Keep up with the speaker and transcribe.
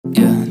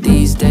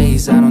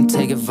days I don't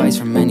take advice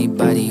from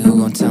anybody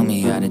who gon' tell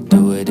me how to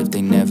do it if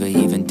they never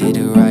even did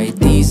it right.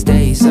 These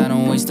days I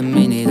don't waste a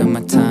minute of my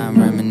time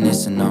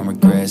reminiscing on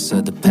regrets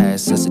of the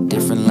past. That's a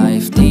different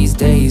life. These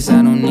days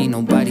I don't need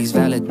nobody's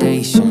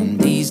validation.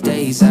 These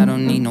days I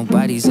don't need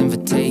nobody's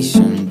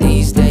invitation.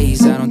 These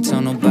days I don't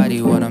tell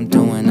nobody what I'm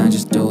doing. I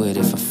just do it.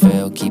 If I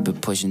fail, keep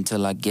it pushing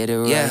till I get it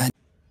right. Yeah.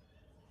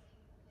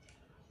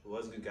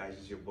 What's good, guys?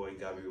 It's your boy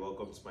Gabby.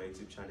 Welcome to my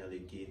YouTube channel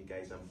again,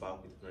 guys. I'm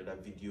back with another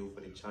video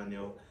for the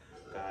channel,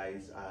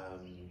 guys.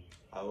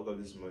 I woke up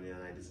this morning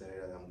and I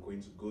decided that I'm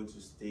going to go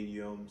to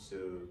stadium. So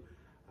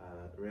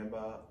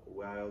remember,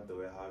 while they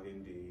were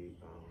having the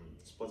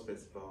sports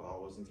festival, I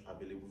wasn't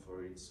available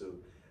for it, so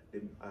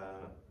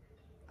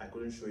I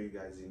couldn't show you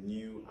guys the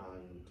new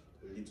and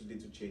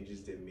little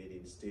changes they made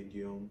in the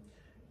stadium.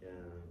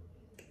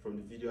 From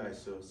the video I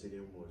saw,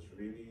 stadium was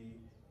really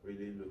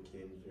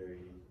looking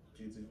very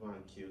beautiful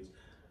and cute,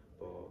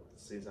 but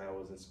since I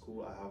was in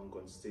school I haven't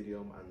gone to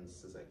stadium, and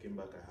since I came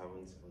back I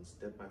haven't even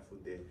stepped my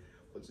foot there.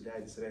 But today I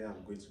decided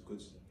I'm going to go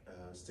to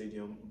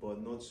stadium,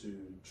 but not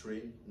to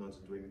train, not to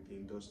do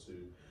anything, just to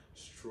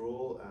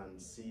stroll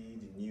and see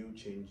the new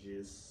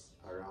changes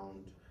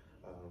around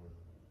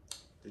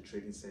the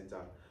training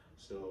center.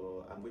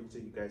 So I'm going to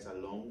take you guys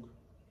along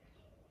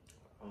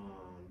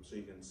so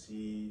you can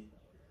see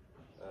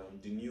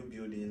the new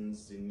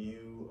buildings, the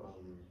new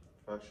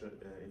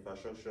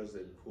infrastructures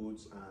they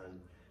put, and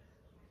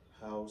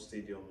how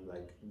stadium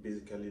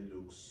basically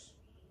looks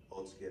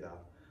altogether.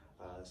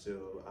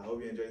 So I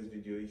hope you enjoy this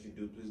video. If you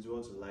do, please do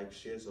want to like,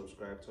 share,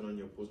 subscribe, turn on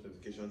your post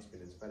notifications to be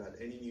notified at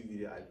any new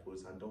video I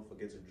post, and don't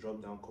forget to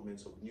drop down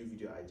comments of new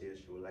video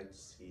ideas you would like to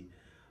see,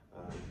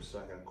 so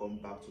I can come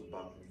back to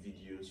back with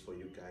videos for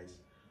you guys.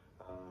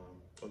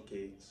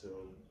 Okay, so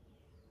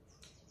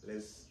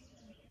let's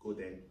go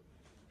then.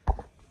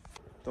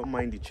 Don't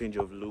mind the change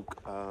of look.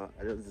 I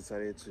just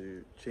decided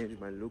to change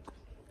my look.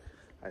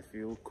 I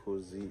feel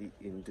cozy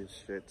in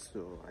this shirt,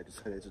 so I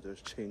decided to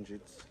just change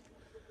it.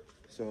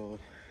 So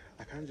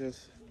I can't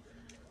just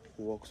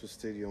walk to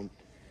stadium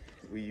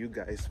with you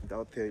guys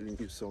without telling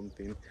you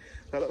something.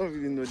 I don't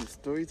really know the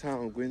story time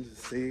I'm going to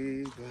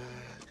say,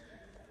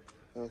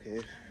 but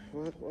okay,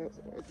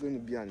 what's going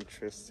to be an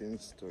interesting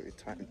story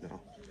time now?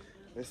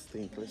 Let's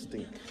think.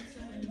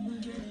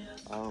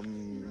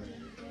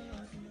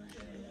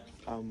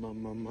 I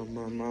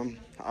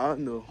don't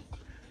know.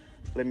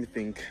 Let me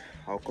think.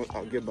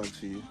 I'll get back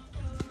to you.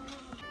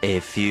 A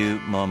few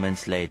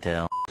moments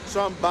later.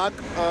 So I'm back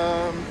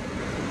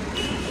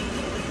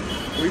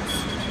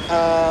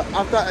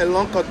after a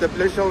long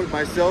contemplation with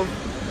myself.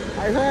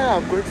 I think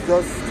I'm going to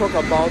just talk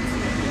about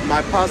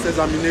my past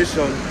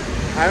examination.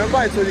 I remember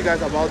I told you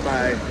guys about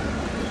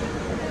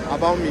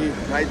me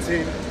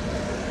writing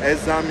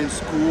exam in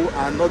school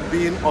and not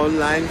being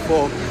online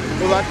for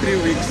over 3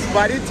 weeks, but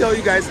I didn't tell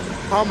you guys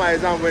how my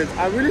exam went.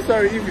 I'm really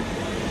sorry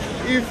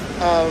if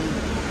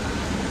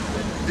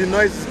the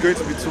noise is going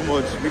to be too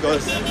much,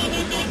 because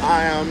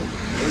I am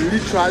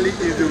literally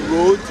in the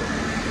road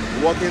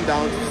walking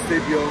down to the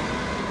stadium,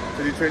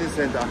 to the training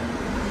center.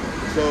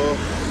 So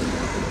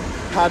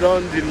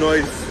pardon the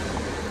noise.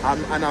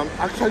 And I'm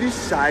actually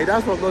shy.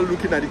 That's why I'm not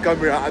looking at the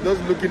camera. I'm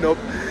just looking up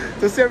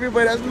to see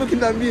everybody that's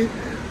looking at me.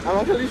 I'm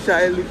actually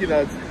shy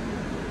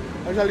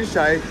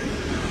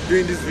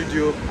doing this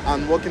video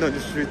and walking on the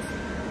street.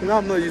 You know,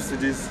 I'm not used to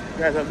this,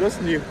 guys. I'm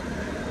just new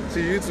to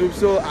YouTube,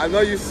 so I'm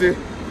not used to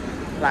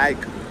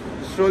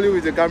strolling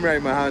with the camera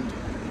in my hand.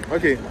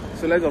 Okay,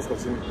 so let's just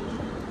continue.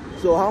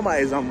 So how my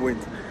exam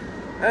went.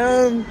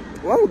 When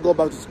we go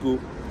back to school,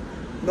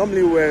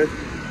 normally we're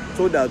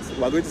told that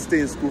we're going to stay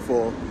in school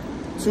for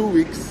 2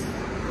 weeks.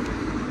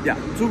 Yeah,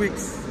 2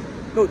 weeks.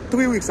 No,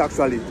 3 weeks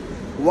actually.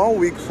 1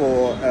 week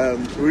for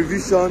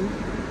revision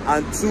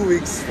and 2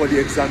 weeks for the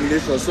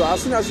examination. So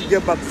as soon as you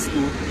get back to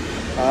school,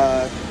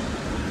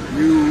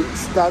 you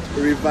start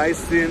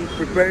revising,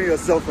 preparing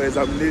yourself for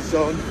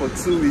examination for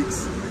 2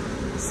 weeks.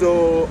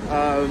 So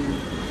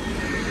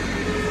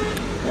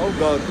oh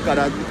god, look at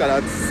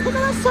that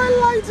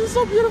sunlight, it's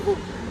so beautiful.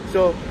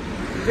 So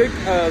take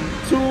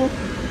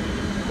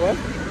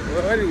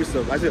where did we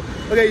stop? I said,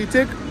 okay, you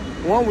take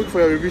 1 week for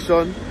your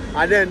revision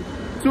and then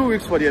 2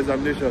 weeks for the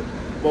examination.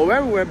 But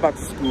when we went back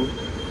to school,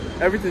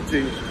 everything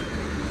changed.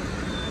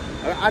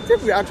 I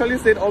think we actually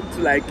stayed up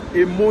to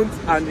a month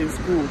and in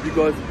school,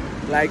 because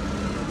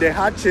they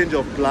had change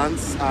of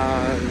plans,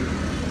 and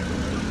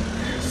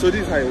so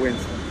this is how it went.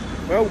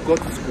 When we got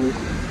to school,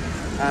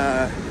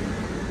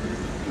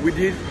 we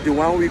did the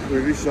 1 week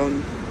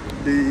revision,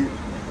 the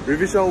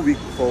revision week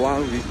for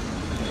 1 week.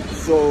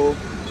 So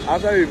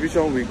after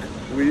revision week,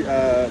 we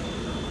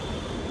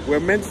were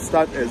meant to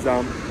start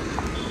exam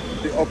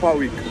the upper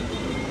week.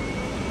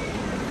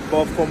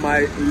 But for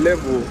my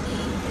level,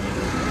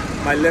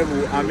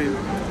 I mean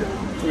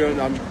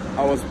 300,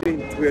 I was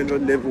paying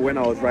 300 level when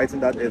I was writing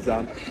that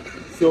exam.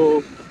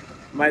 So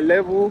my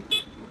level,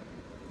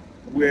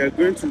 we're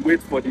going to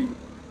wait for the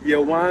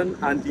year 1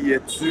 and the year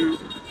 2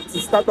 to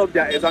start up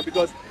their exam,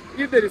 because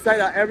if they decide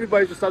that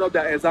everybody should start up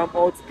their exam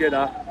all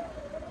together,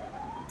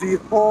 the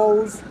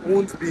halls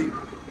won't be,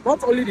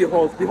 not only the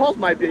halls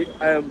might be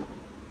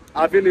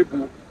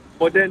available,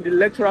 but then the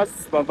lecturers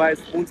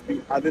supervised won't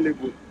be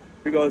available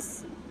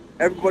because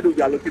everybody will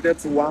be allocated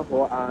to one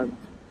hall and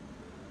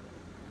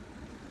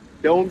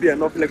there won't be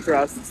enough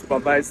lecturers to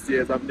supervise the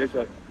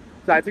examination.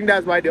 So I think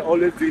that's why they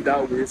always do it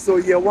that way. So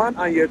year 1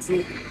 and year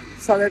 2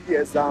 started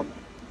the exam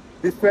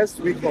the first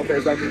week of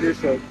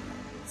examination.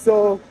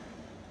 So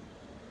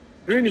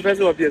during the first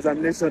week of the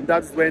examination,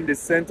 that's when they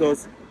sent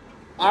us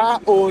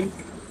our own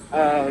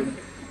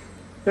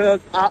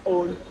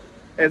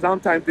exam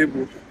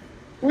timetable,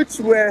 which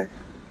were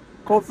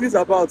confused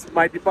about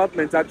my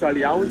department.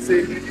 Actually, I won't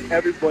say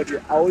everybody,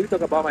 I only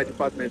talk about my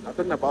department. I'm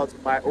talking about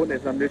my own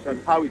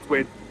examination, how it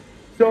went.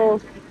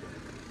 So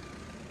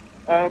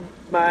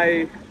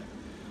my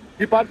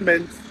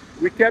department,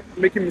 we kept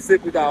making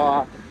mistakes with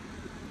our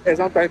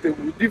exam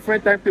timetable.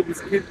 Different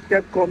timetables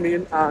kept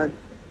coming and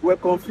we're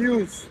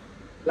confused,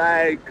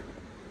 like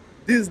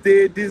this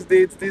date,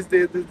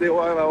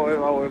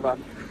 whatever.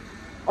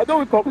 Although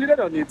we concluded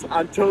on it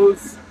and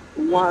chose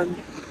one,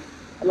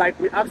 like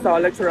we asked our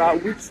lecturer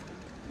which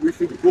we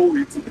should go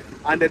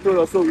with, and they told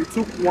us, so we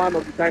took one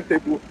of the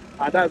timetable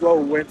and that's what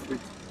we went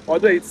with,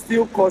 although it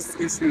still caused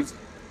issues.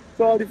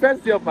 So the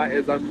first day of my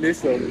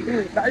examination,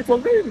 it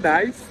was really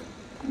nice.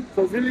 It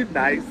was really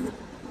nice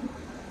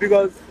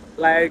because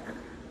like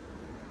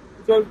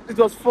it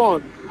was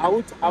fun. I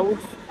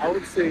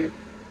would say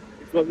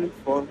it wasn't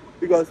fun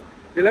because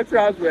the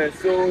lecturers were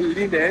so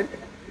lenient.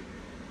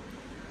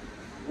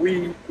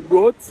 We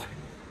wrote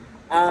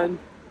and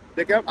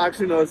they kept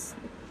asking us,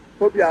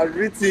 hope you have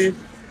written,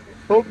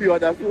 hope you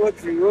understood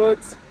what you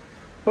wrote,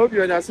 hope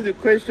you understood the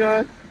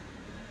question,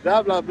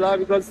 blah blah blah,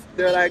 because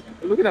they're like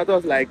looking at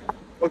us like,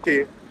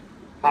 okay,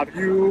 have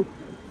you,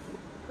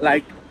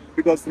 like,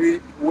 because we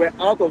were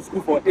out of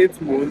school for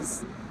 8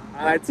 months,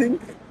 and I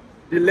think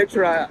the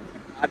lecturer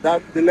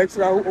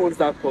who owns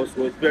that course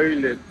was very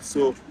late,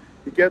 so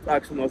he kept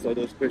asking us all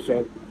those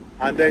questions,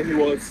 and then he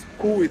was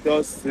cool with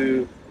us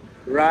to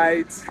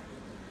write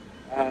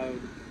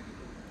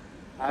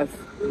as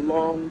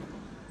long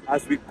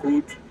as we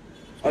could,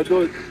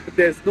 although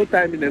there's no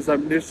time in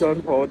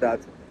examination hall that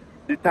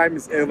the time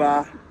is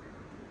ever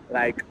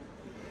like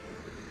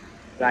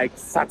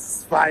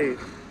satisfying.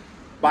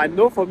 But I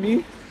know for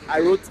me, I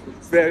wrote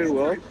very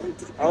well.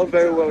 I wrote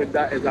very well in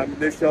that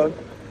examination.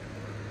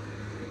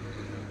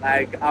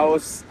 Like I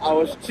was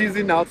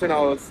cheesing out when I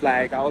was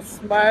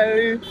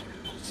smiling,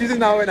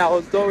 cheesing out when I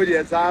was done with the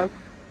exam.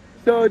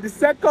 So the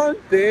second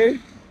day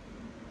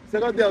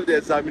of the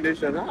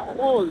examination, what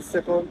was the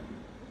second?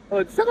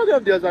 Oh, the second day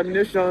of the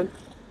examination,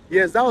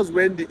 yes, that was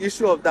when the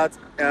issue of that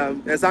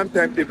exam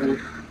timetable,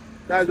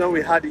 that's when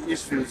we had the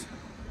issues.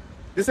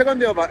 The second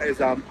day of our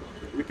exam,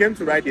 we came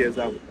to write the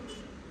exam.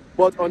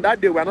 But on that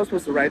day, we are not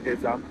supposed to write the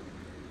exam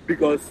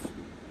because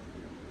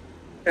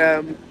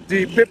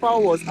the paper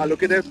was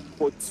allocated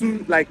for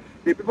the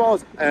paper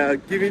was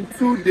given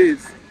 2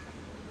 days,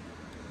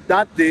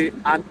 that day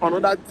and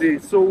another day.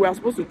 So we are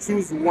supposed to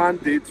choose one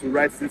day to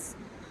write this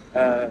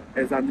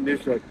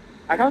examination.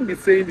 I can't be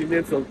saying the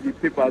names of the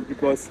papers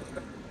because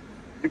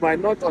you might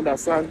not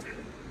understand,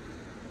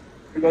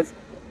 because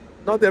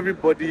not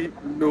everybody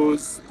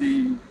knows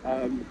the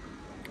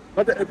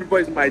not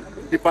everybody is in my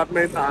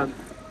department and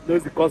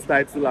knows the course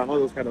title and all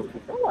those kind of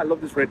things. Oh, I love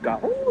this red car.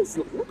 Oh,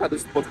 look at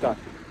this sports car.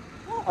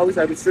 Oh, I wish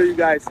I could show you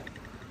guys.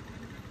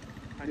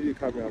 I need a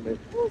camera, man.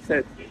 Oh,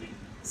 set.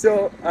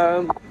 So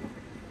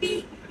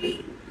we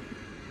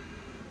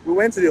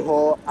went to the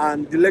hall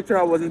and the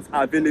lecturer wasn't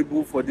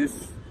available for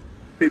this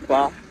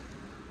paper.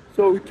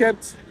 So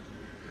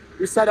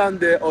we sat down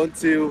there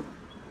until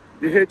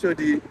the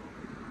HOD,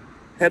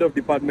 head of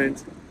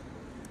department,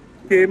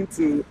 came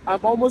to,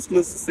 I'm almost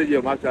close to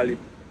stadium actually.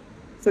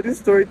 So this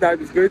story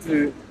time is going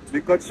to be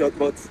cut short,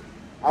 but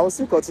I will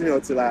still continue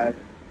until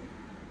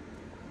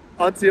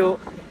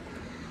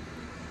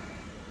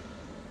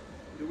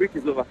the week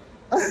is over.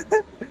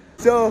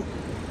 So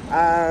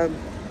the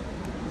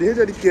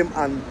HOD came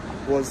and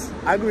was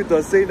angry with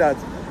us, saying that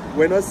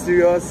we're not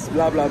serious,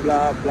 blah blah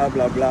blah blah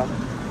blah blah.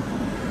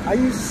 Are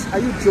you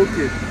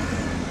joking?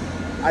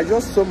 I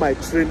just saw my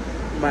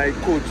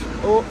coach.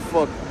 Oh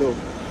fuck no.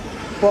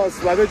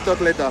 Pause, we're going to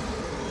talk later.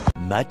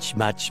 Much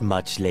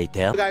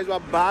later. So guys, we're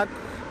back.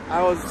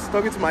 I was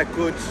talking to my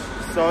coach.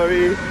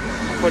 Sorry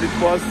for the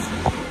pause,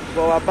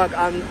 but we're back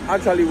and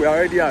actually we're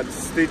already at the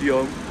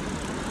stadium.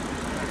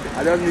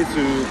 I don't need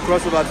to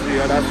cross over to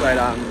the other side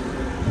and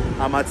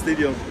I'm at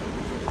stadium.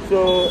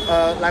 So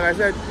like I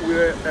said,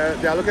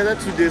 they allocated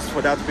 2 days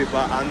for that paper,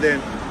 and then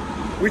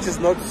which is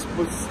not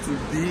supposed to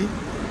be.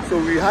 So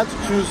we had to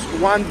choose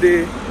one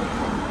day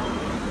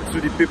to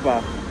the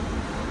paper,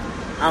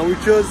 and we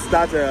chose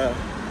that.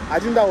 I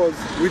think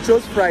we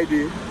chose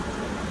Friday.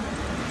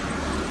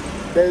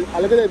 They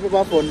allocated the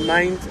paper for on the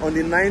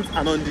 9th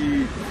and on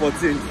the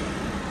 14th.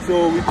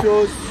 So we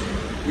chose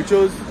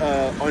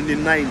on the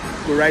 9th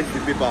to write the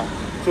paper,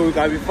 so we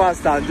can be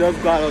faster and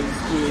just go out of the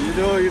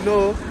school.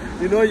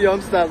 You know,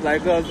 youngsters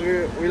like us,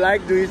 we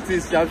like doing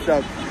things sharp.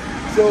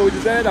 So we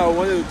decided I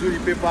wanted to do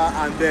the paper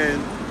and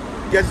then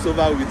get it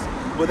over with.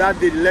 But that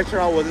day the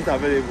lecturer wasn't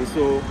available,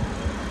 so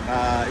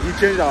he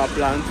changed our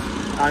plans,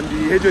 and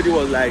the HOD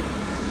was like,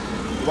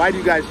 why do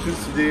you guys choose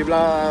today?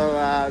 Blah,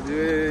 blah, blah.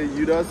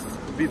 You just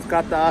be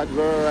scattered. Blah,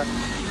 blah.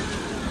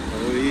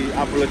 We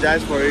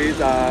apologized for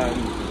it, and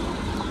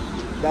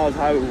that was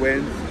how it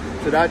went.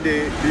 So that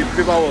day the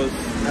paper was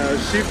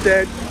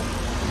shifted.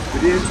 We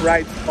didn't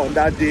write on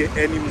that day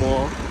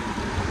anymore.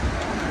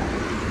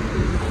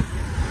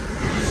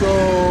 So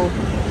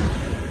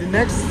the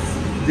next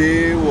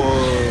day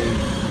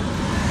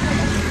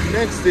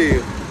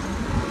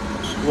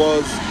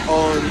was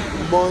on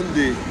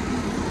Monday.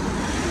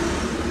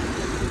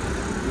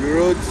 We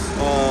wrote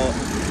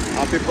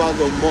our papers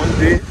on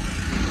Monday.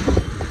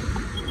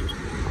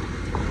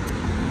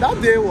 That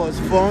day was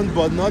fun,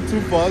 but not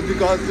too fun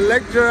because the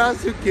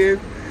lecturers who came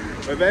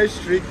were very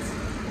strict.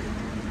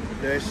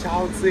 They were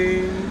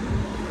shouting.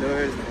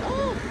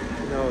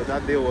 No,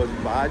 that day was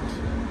bad.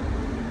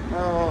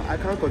 I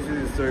can't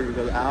continue the story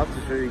because I have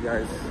to show you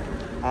guys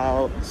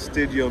how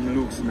stadium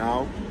looks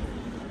now.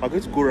 I'm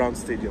going to go around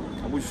stadium.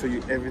 I'm going to show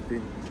you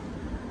everything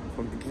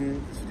from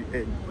beginning to the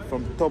end,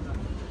 from top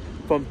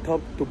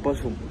to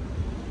bottom.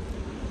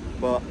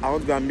 But I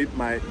want to go and meet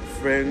my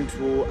friend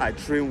who I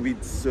train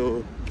with,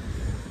 so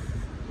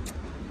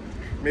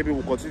maybe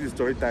we'll continue the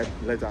story time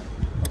later.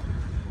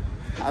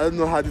 I don't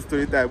know how the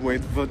story time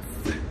went, but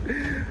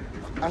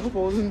I hope I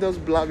wasn't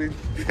just blabbing.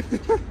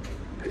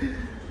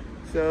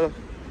 So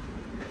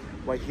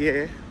we're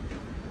here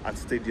at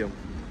stadium.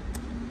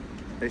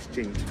 Let's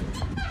change.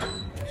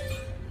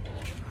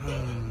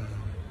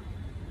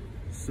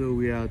 So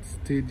we are at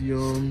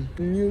stadium.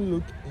 The new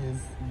look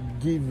is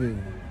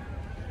giving.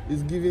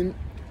 It's giving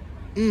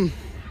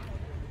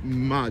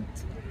mad.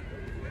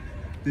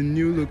 The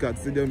new look at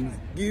stadium is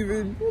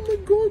giving. Oh my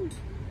god.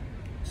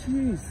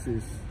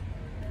 Jesus.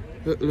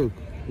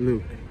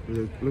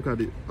 Look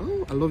at it.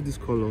 Oh, I love this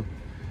color.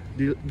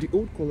 The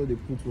old color they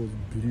put was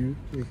blue.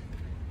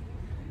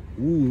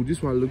 Ooh,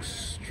 this one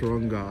looks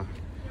stronger.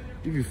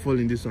 If you fall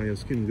in this one, your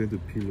skin is going to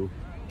peel up.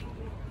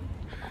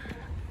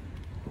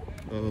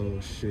 Oh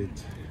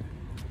shit.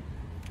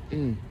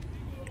 This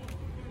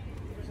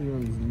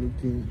one is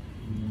looking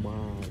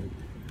mad.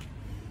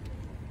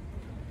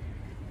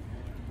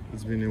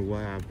 It's been a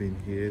while I've been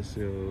here,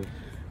 so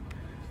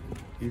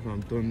if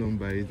I'm turned on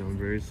by it, I'm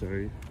very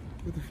sorry.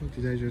 What the fuck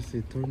did I just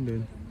say? Turned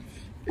on.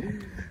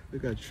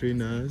 Look at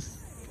trainers.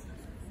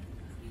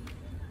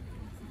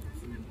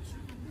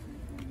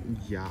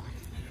 Yeah.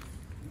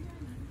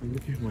 I'm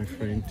looking for my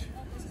friend.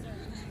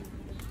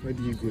 Where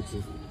do you go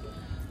to?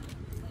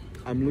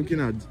 I'm looking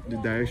at the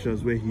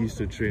directions where he used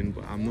to train,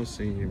 but I'm not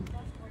seeing him.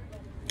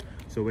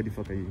 So where the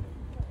fuck are you?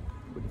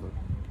 What the fuck?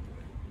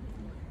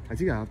 I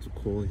think I have to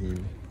call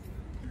him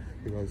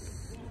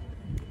because...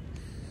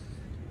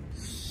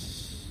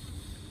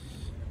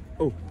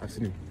 Oh, I've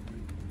seen him.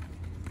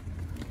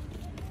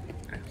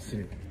 I've seen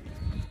him.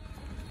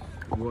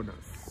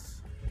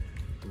 Runners.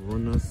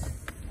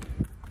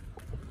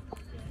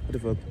 What the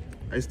fuck?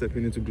 I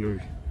stepping into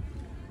glory.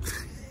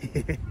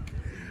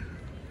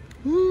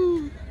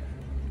 Woo.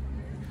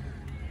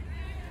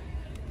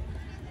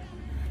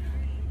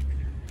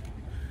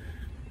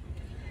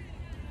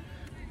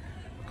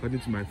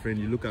 According to my friend,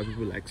 you look at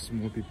people like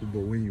small people,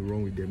 but when you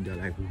run with them, they're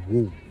like,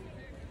 whoa.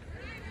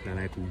 They're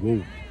like,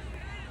 whoa.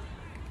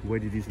 Where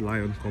did this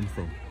lion come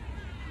from?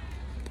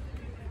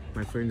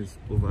 My friend is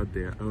over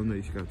there. I don't know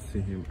if you can see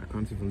him. I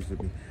can't even see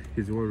him.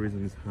 He's the one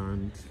raising his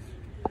hand.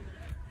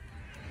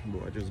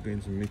 But I'm just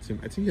going to meet him.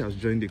 I think he has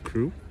joined the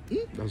crew.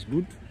 That's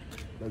good.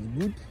 That's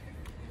good.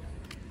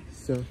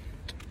 So,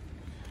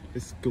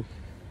 let's go.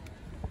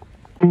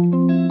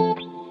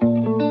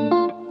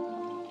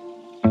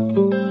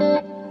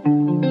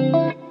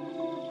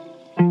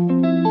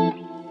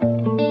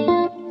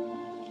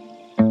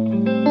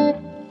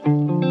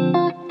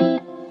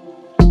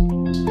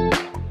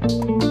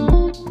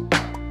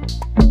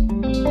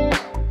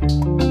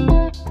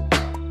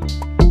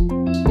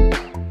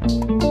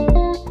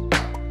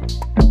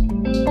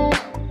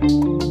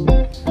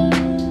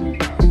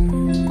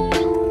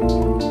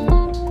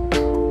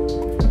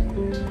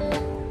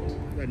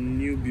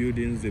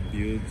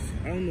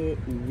 I don't know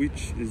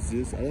which is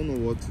this. I don't know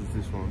what is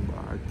this one, but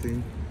I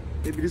think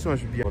maybe this one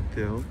should be a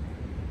hotel,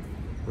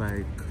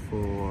 like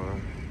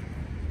for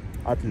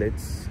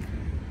athletes.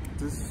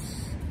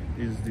 This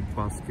is the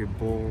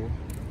basketball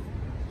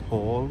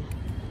hall.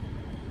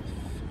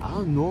 I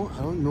don't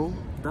know.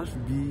 That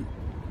should be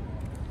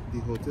the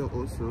hotel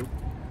also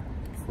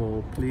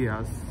for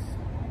players.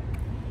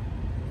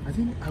 I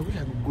think I wish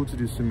I could go to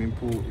the swimming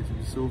pool. It would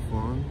be so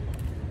fun,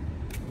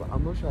 but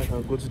I'm not sure I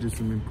can go to the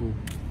swimming pool.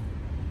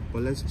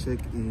 But let's check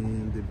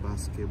in the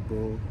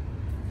basketball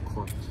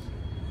court.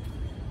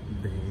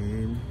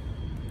 Then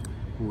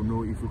we'll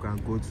know if we can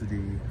go to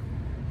the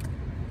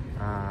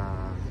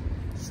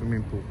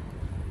swimming pool.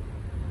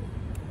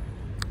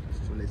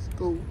 So let's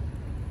go.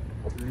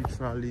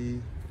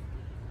 Literally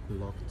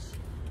locked.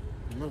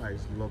 Not like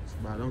it's locked,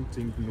 but I don't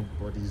think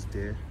nobody's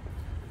there.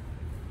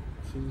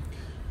 I think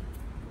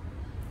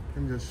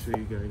Let me just show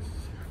you guys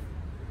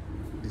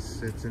this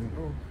setting.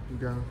 Oh,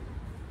 yeah,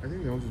 I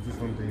think they want to do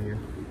something here.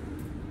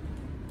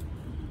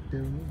 They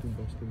remove the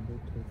basketball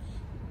courts.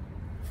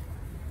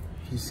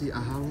 You see,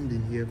 I haven't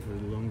been here for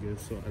the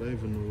longest, so I don't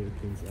even know where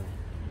things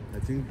are. I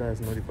think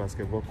that's not the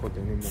basketball court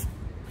anymore.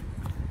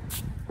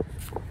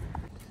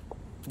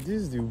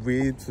 This is the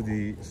way to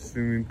the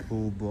swimming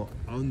pool, but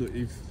I don't know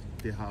if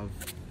they have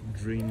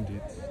drained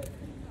it.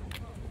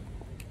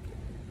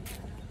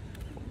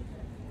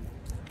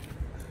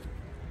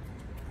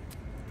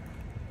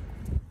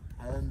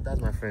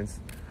 That's my friends.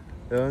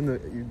 I don't know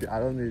if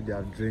they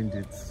have drained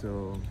it,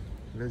 so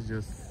let's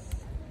just.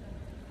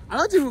 I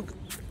don't think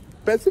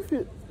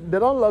Pacific. They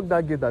don't lock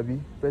that gate,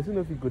 Abby. Person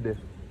if you go there.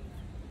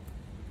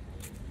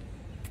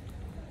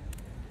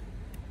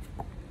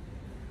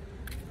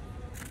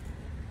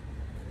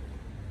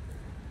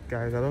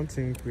 Guys, I don't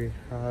think we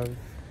have.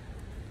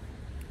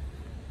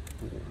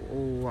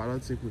 Oh, I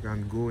don't think we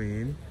can go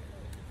in.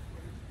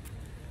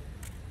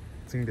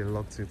 I think they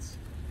locked it.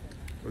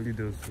 Only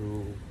those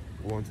who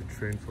want to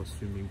train for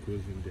swimming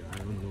goes in there. I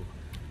don't know.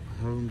 I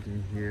haven't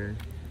been here,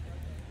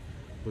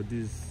 but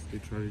this is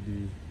literally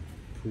the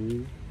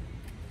pool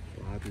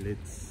for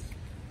athletes.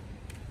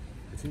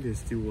 I think there's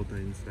still water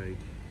inside.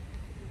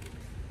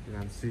 You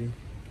can see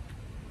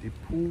the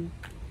pool.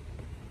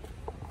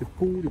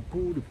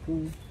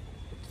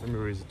 Let me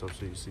raise it up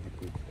so you see the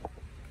pool.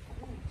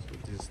 So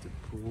this is the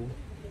pool.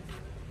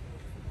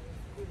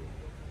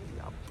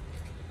 Yep.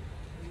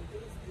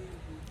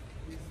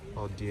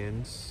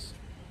 Audience.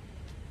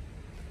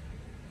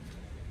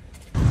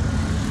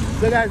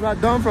 So guys, we're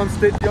done from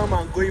stadium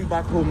and going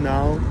back home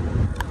now.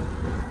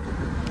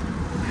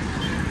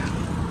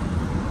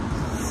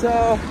 So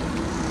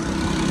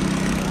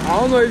I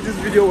don't know if this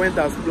video went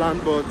as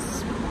planned, but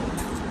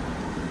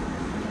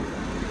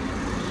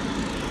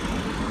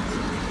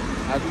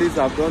at least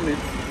I've done it.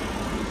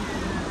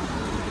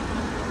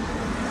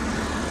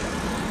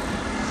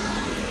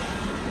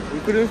 We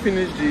couldn't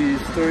finish the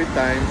story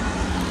time.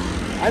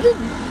 I think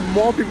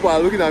more people are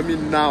looking at me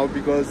now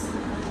because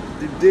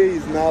the day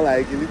is now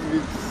like a little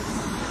bit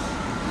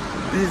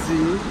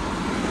busy.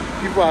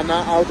 People are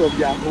now out of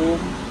their home.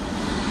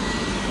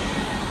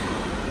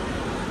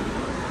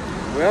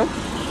 Well,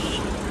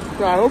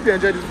 so I hope you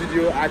enjoyed this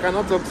video. I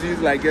cannot talk to you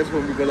like guest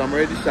home because I'm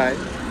already shy.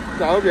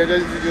 So I hope you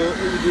enjoyed this video.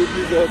 If you do,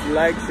 please just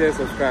like, share,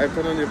 subscribe,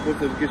 turn on your post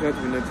notifications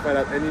to be notified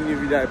of any new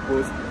video I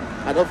post.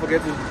 And don't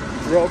forget to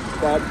drop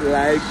that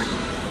like,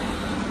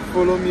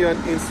 follow me on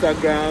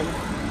Instagram,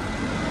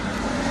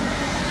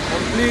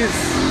 and please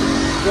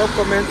drop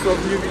comments of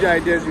new video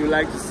ideas you would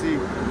like to see,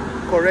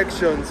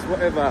 corrections,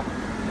 whatever.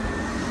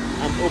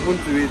 I'm open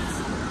to it.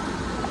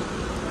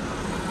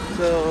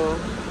 So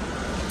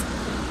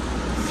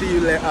see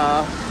you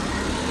later.